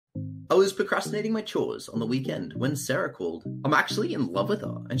I was procrastinating my chores on the weekend when Sarah called. I'm actually in love with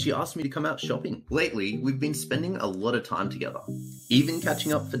her, and she asked me to come out shopping. Lately, we've been spending a lot of time together, even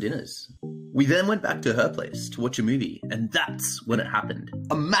catching up for dinners. We then went back to her place to watch a movie, and that's when it happened.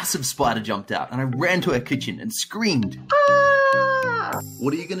 A massive spider jumped out, and I ran to her kitchen and screamed, "Ah!"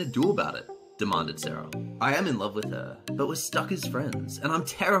 "What are you gonna do about it?" demanded Sarah. I am in love with her, but we're stuck as friends, and I'm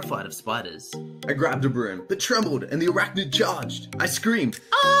terrified of spiders. I grabbed a broom, but trembled, and the arachnid charged. I screamed,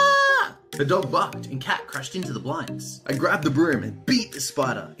 "Ah!" The dog barked, and Cat crashed into the blinds. I grabbed the broom and beat the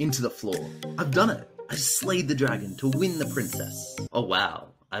spider into the floor. I've done it. I slayed the dragon to win the princess. Oh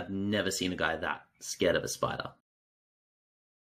wow, I've never seen a guy that scared of a spider.